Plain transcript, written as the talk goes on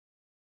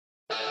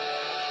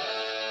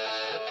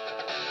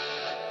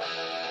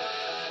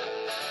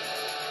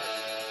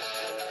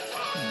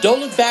Don't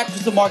look back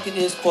because the market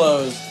is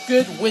closed.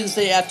 Good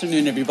Wednesday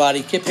afternoon,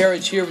 everybody. Kip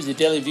Harridge here with your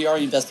Daily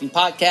VR Investing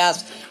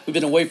Podcast. We've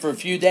been away for a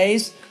few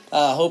days.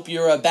 Hope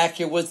you're back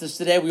here with us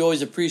today. We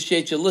always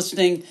appreciate you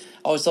listening. I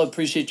always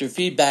appreciate your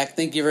feedback.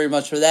 Thank you very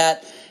much for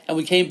that. And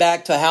we came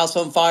back to a house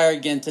on fire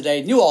again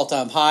today. New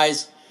all-time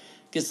highs.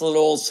 Gets a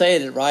little old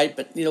saying it, right?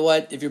 But you know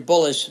what? If you're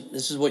bullish,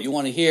 this is what you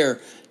want to hear.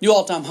 New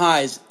all-time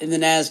highs in the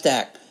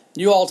NASDAQ.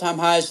 New all-time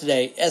highs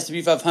today,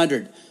 S&P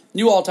 500.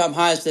 New all-time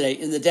highs today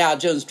in the Dow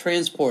Jones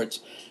Transports.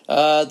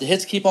 The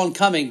hits keep on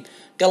coming.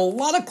 Got a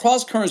lot of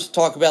cross currents to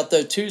talk about,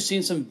 though, too.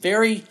 Seen some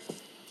very,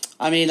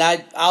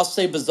 I'll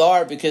say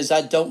bizarre because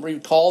I don't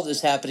recall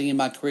this happening in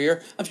my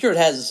career. I'm sure it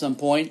has at some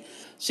point.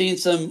 Seen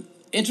some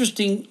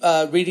interesting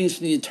readings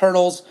from the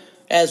internals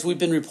as we've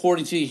been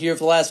reporting to you here for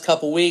the last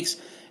couple weeks,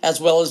 as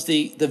well as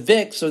the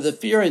VIX, or the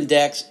Fear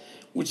Index,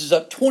 which is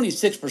up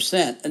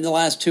 26% in the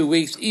last 2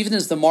 weeks, even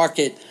as the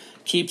market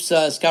keeps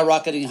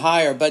skyrocketing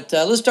higher. But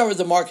let's start with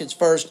the markets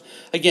first.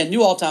 Again,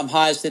 new all-time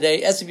highs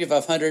today. S&P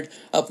 500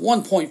 up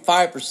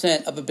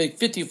 1.5%, up a big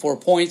 54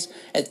 points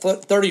at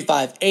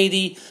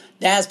 3580.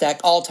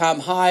 NASDAQ all-time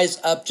highs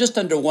up just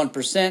under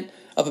 1%,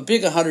 up a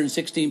big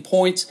 116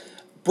 points,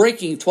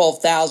 breaking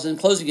 12,000,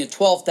 closing at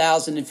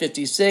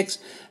 12,056.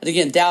 And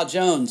again, Dow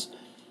Jones,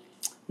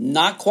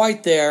 not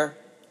quite there,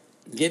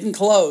 getting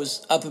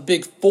close, up a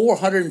big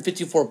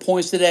 454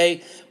 points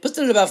today, puts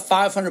it at about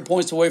 500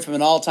 points away from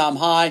an all-time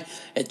high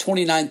at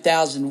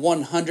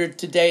 29,100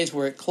 today is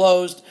where it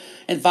closed.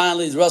 And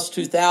finally, the Russell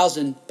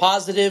 2000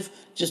 positive,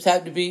 just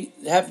happened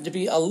to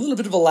be a little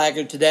bit of a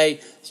laggard today,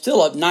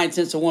 still up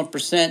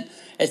 0.9% at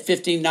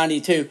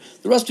 1592.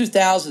 The Russell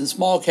 2000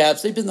 small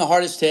caps, they've been the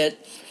hardest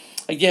hit.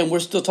 Again, we're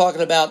still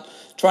talking about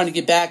trying to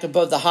get back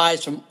above the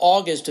highs from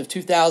August of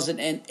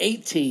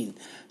 2018.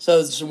 So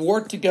there's some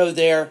work to go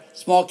there.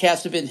 Small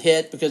caps have been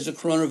hit because of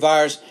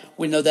coronavirus.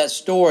 We know that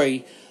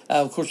story.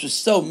 Of course, there's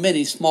so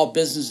many small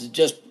businesses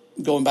just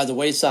going by the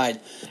wayside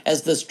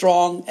as the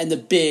strong and the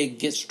big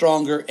get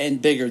stronger and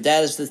bigger.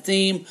 That is the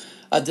theme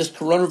of this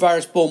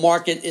coronavirus bull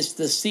market. It's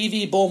the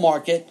CV bull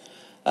market.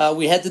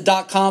 We had the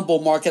dot-com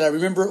bull market. I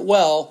remember it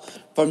well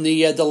from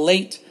the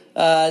late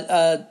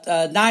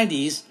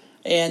 90s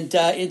and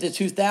into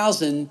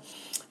 2000.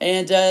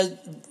 And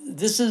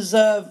this is...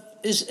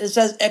 It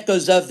has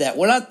echoes of that.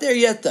 We're not there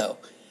yet, though.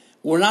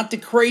 We're not to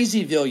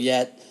Crazyville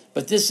yet,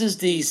 but this is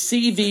the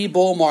CV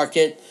bull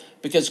market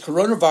because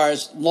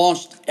coronavirus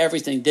launched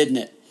everything, didn't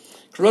it?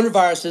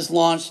 Coronavirus has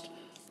launched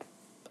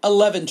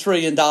 $11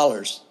 trillion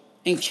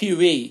in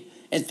QE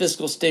and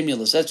fiscal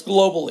stimulus. That's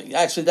globally.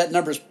 Actually, that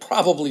number is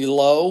probably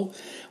low.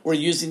 We're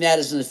using that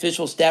as an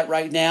official stat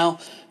right now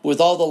with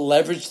all the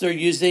leverage they're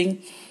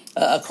using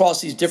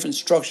across these different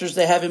structures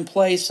they have in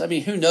place. I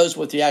mean, who knows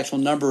what the actual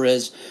number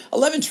is.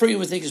 11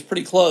 trillion, we think, is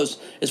pretty close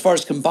as far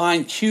as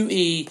combined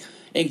QE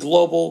and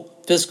global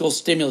fiscal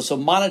stimulus. So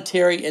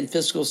monetary and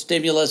fiscal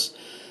stimulus.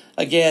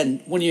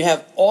 Again, when you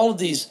have all of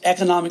these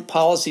economic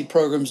policy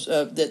programs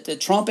that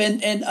Trump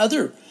and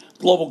other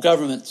global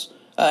governments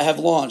have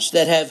launched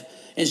that have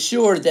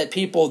ensured that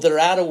people that are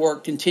out of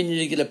work continue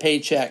to get a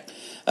paycheck,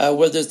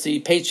 whether it's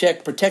the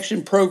Paycheck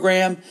Protection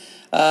Program,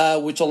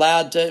 which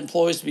allowed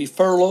employees to be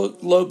furloughed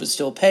but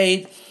still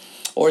paid,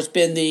 or it's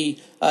been the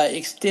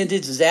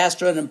extended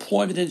disaster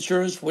unemployment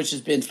insurance, which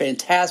has been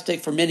fantastic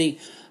for many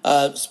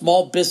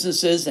small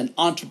businesses and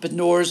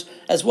entrepreneurs,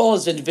 as well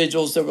as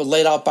individuals that were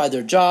laid off by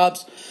their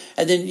jobs.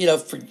 And then,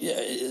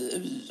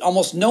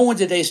 almost no one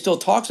today still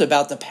talks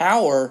about the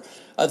power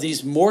of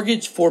these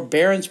mortgage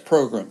forbearance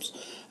programs,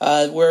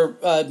 where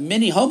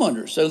many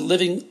homeowners are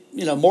living,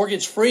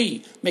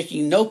 mortgage-free,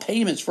 making no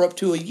payments for up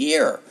to a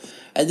year.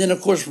 And then,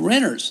 of course,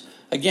 renters.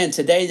 Again,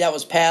 today that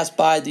was passed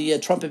by the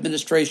Trump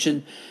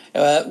administration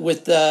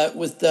with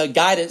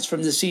guidance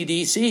from the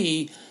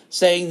CDC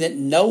saying that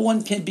no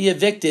one can be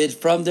evicted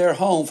from their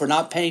home for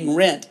not paying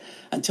rent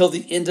until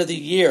the end of the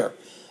year.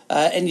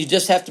 And you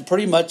just have to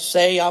pretty much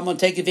say, I'm going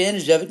to take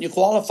advantage of it, and you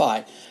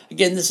qualify.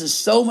 Again, this is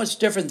so much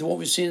different than what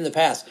we've seen in the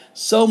past.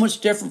 So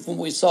much different from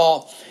what we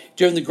saw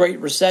during the Great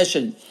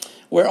Recession,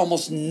 where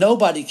almost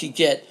nobody could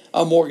get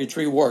a mortgage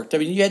reworked. I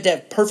mean, you had to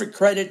have perfect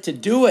credit to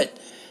do it.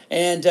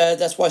 And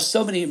that's why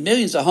so many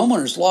millions of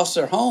homeowners lost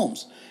their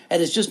homes.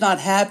 And it's just not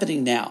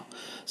happening now.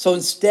 So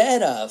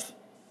instead of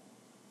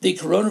the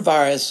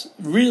coronavirus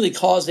really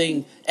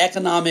causing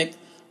economic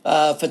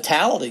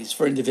fatalities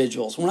for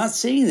individuals, we're not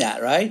seeing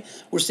that, right?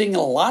 We're seeing in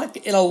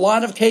a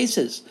lot of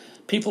cases,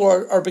 people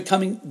are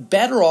becoming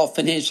better off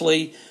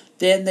financially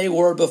than they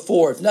were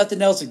before. If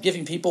nothing else, it's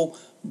giving people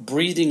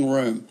breathing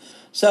room.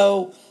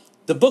 So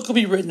the book will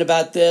be written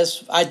about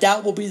this. I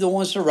doubt we'll be the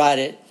ones to write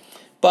it.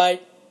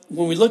 But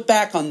when we look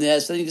back on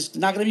this, I think it's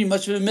not going to be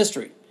much of a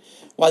mystery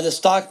why the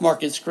stock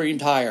market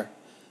screamed higher,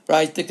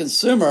 right? The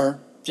consumer,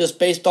 just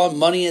based on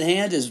money in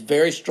hand, is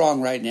very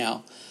strong right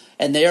now,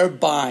 and they are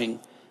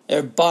buying.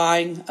 They're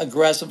buying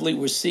aggressively.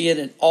 We're seeing it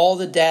in all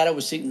the data.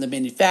 We're seeing it in the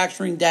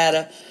manufacturing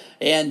data,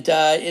 and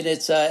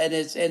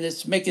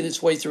it's making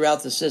its way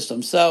throughout the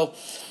system. So,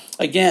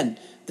 again,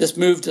 This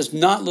move does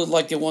not look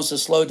like it wants to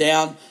slow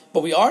down,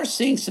 but we are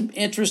seeing some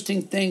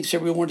interesting things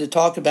here we wanted to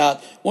talk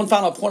about. One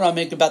final point I'll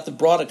make about the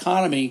broad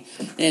economy,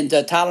 and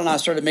Tyler and I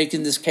started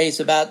making this case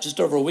about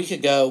just over a week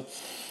ago,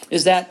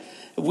 is that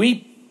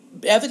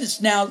evidence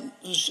now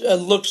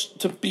looks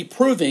to be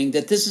proving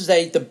that this is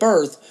the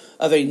birth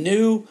of a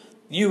new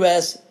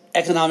U.S.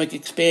 economic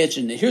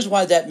expansion. Here's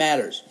why that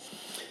matters.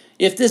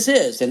 If this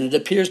is, and it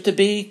appears to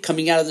be,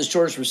 coming out of the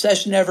shortest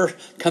recession ever,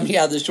 coming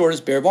out of the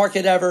shortest bear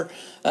market ever,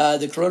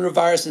 the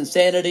coronavirus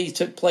insanity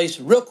took place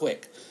real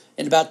quick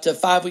in about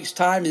 5 weeks'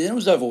 time, and then it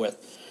was over with.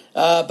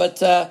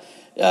 But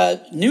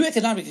new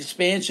economic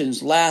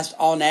expansions last,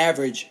 on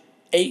average,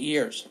 8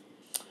 years.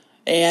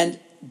 And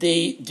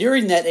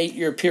during that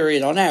 8-year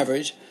period, on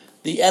average,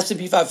 the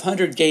S&P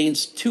 500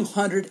 gains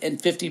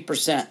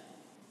 250%.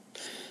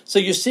 So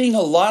you're seeing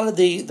a lot of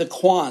the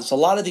quants, a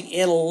lot of the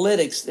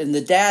analytics and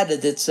the data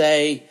that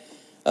say,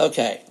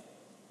 okay,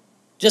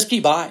 just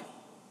keep buying.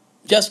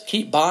 Just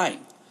keep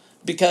buying.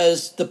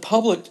 Because the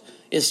public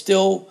is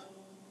still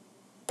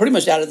pretty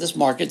much out of this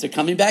market. They're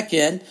coming back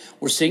in.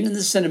 We're seeing in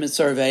the sentiment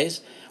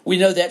surveys. We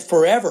know that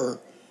forever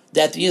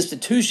that the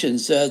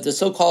institutions, the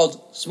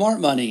so-called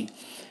smart money,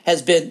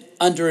 has been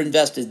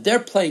underinvested. They're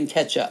playing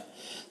catch up.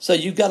 So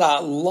you've got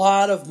a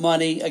lot of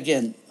money,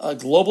 again,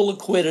 global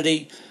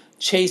liquidity,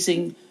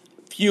 chasing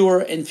fewer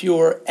and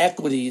fewer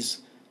equities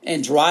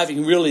and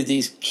driving really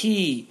these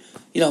key,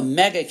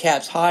 mega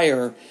caps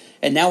higher.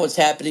 And now what's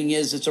happening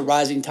is it's a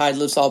rising tide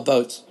lifts all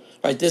boats,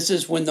 right? This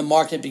is when the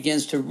market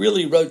begins to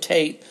really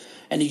rotate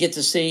and you get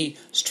to see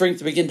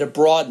strength begin to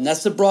broaden.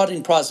 That's the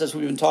broadening process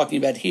we've been talking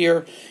about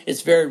here.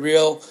 It's very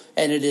real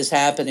and it is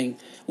happening.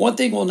 One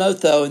thing we'll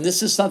note, though, and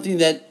this is something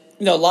that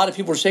a lot of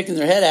people are shaking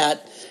their head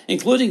at,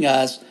 including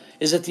us,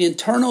 is that the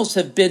internals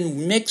have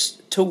been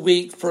mixed to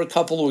weak for a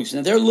couple of weeks.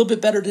 Now, they're a little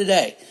bit better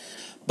today.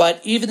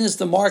 But even as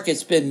the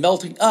market's been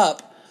melting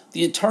up,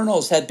 the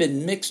internals have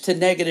been mixed to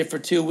negative for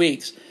 2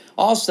 weeks.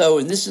 Also,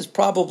 and this is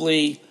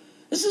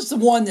the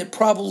one that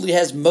probably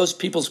has most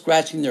people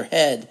scratching their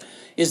head,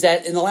 is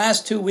that in the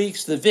last 2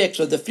 weeks, the VIX,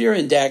 or the fear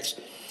index,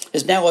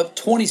 is now up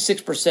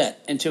 26%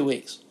 in 2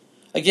 weeks.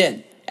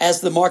 Again,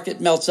 as the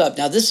market melts up.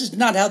 Now, this is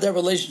not how that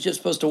relationship is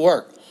supposed to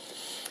work.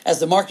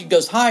 As the market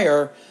goes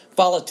higher,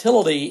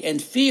 volatility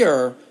and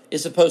fear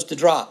is supposed to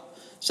drop.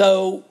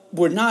 So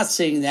we're not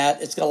seeing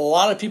that. It's got a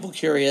lot of people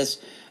curious.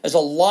 There are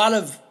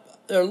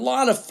a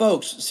lot of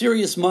folks,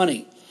 serious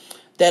money,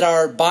 that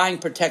are buying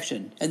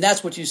protection. And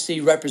that's what you see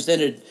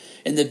represented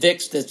in the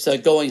VIX that's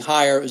going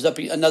higher. It was up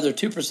another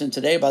 2%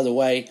 today, by the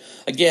way.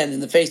 Again, in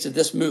the face of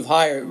this move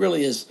higher, it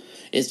really is.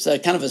 It's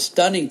kind of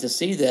stunning to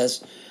see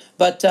this.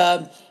 But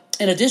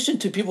in addition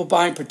to people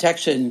buying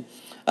protection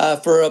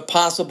for a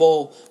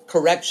possible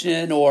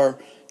correction or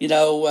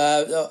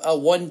a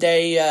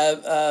one-day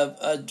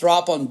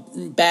drop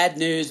on bad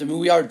news. I mean,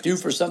 we are due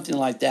for something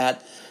like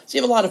that. So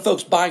you have a lot of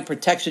folks buying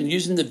protection,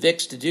 using the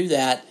VIX to do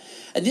that.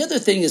 And the other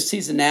thing is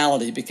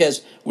seasonality,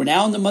 because we're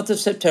now in the month of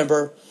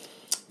September.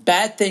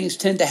 Bad things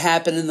tend to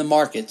happen in the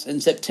markets in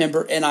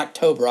September and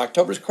October.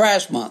 October's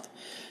crash month.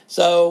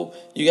 So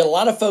you get a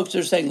lot of folks that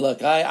are saying,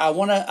 look, I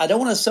don't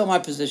want to sell my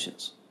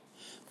positions,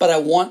 but I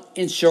want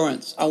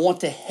insurance. I want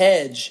to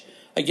hedge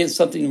against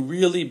something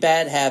really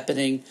bad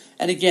happening.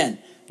 And again,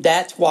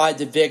 that's why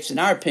the VIX, in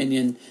our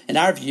opinion, in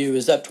our view,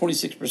 is up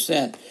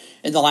 26%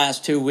 in the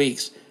last 2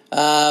 weeks.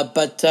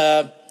 But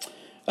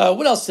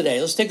what else today?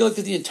 Let's take a look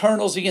at the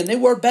internals again. They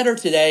were better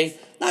today.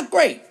 Not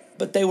great,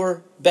 but they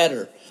were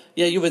better.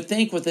 You would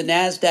think with the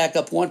NASDAQ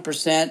up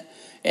 1%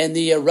 and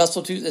the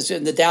Russell 2000,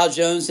 and the Dow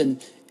Jones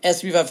and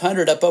S&P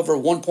 500 up over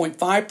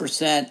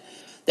 1.5%,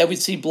 that we'd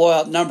see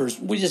blowout numbers.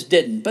 We just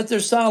didn't, but they're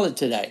solid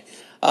today.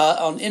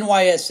 On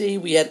NYSE,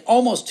 we had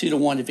almost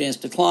 2-to-1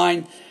 advanced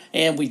decline.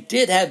 And we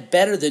did have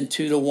better than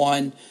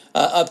 2-to-1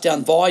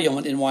 up-down volume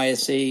on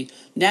NYSE.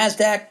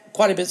 NASDAQ,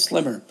 quite a bit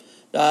slimmer,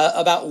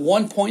 about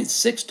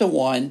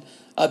 1.6-to-1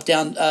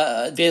 up-down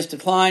advanced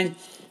decline.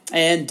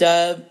 And,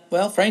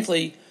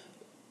 frankly,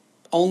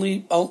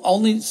 only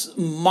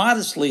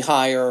modestly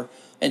higher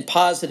and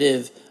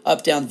positive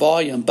up-down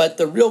volume. But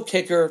the real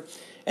kicker,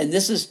 and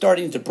this is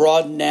starting to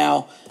broaden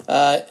now,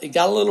 it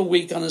got a little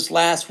weak on us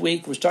last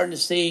week. We're starting to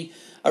see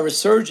a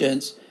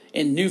resurgence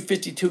in new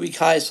 52-week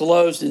highs to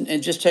lows,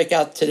 and just check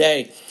out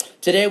today.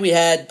 Today we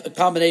had a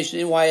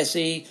combination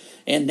NYSE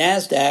and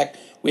NASDAQ.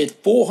 We had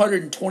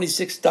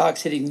 426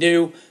 stocks hitting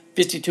new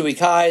 52-week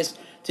highs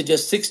to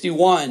just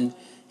 61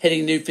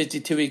 hitting new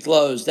 52-week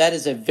lows. That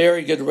is a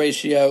very good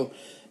ratio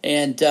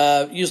and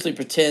usually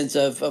portends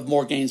of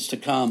more gains to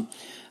come.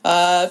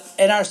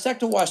 In our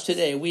sector watch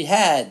today, we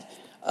had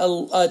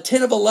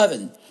 10 of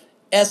 11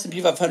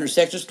 S&P 500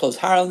 sectors close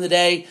higher on the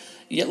day,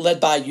 led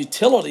by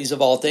utilities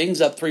of all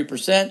things, up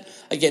 3%.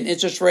 Again,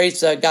 interest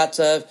rates got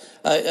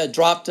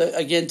dropped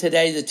again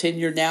today. The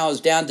 10-year now is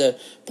down to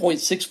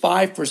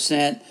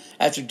 0.65%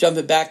 after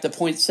jumping back to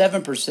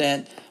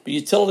 0.7%. But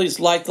utilities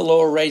like the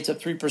lower rates,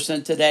 up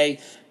 3% today.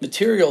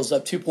 Materials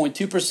up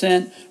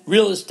 2.2%.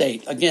 Real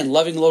estate, again,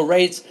 loving low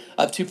rates,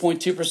 up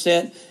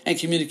 2.2%. And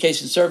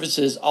communication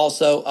services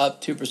also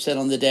up 2%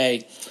 on the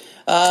day.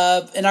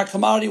 In our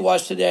commodity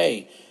watch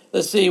today,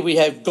 let's see, we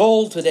have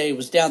gold today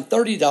was down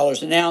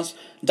 $30 an ounce.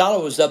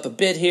 Dollar was up a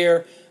bit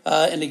here.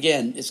 And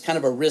again, it's kind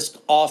of a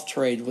risk-off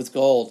trade with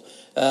gold.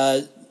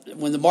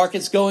 When the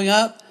market's going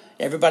up,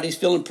 everybody's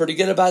feeling pretty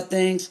good about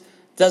things.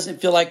 Doesn't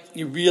feel like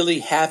you really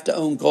have to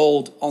own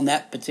gold on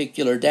that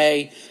particular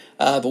day.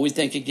 But we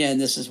think, again,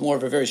 this is more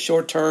of a very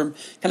short-term,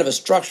 kind of a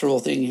structural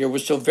thing here. We're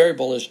still very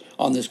bullish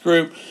on this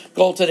group.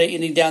 Gold today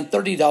ending down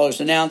 $30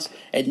 an ounce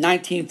at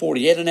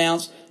 $19.48 an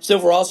ounce.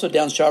 Silver also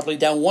down sharply,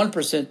 down 1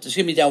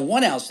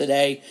 ounce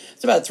today.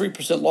 It's about a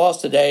 3%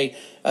 loss today,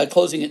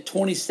 closing at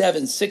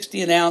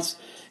 $27.60 an ounce.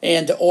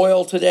 And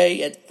oil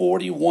today at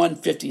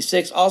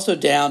 $41.56, also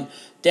down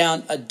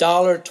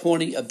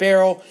 $1.20 a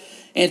barrel.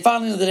 And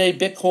finally of the day,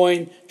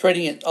 Bitcoin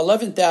trading at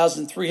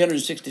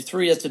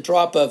 $11,363. That's a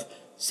drop of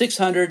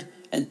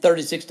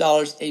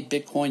 $636 a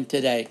Bitcoin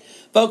today.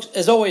 Folks,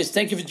 as always,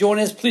 thank you for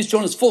joining us. Please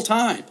join us full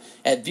time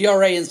at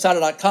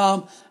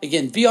VRAinsider.com.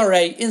 Again,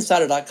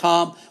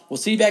 VRAinsider.com. We'll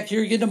see you back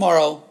here again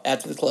tomorrow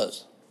after the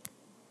close.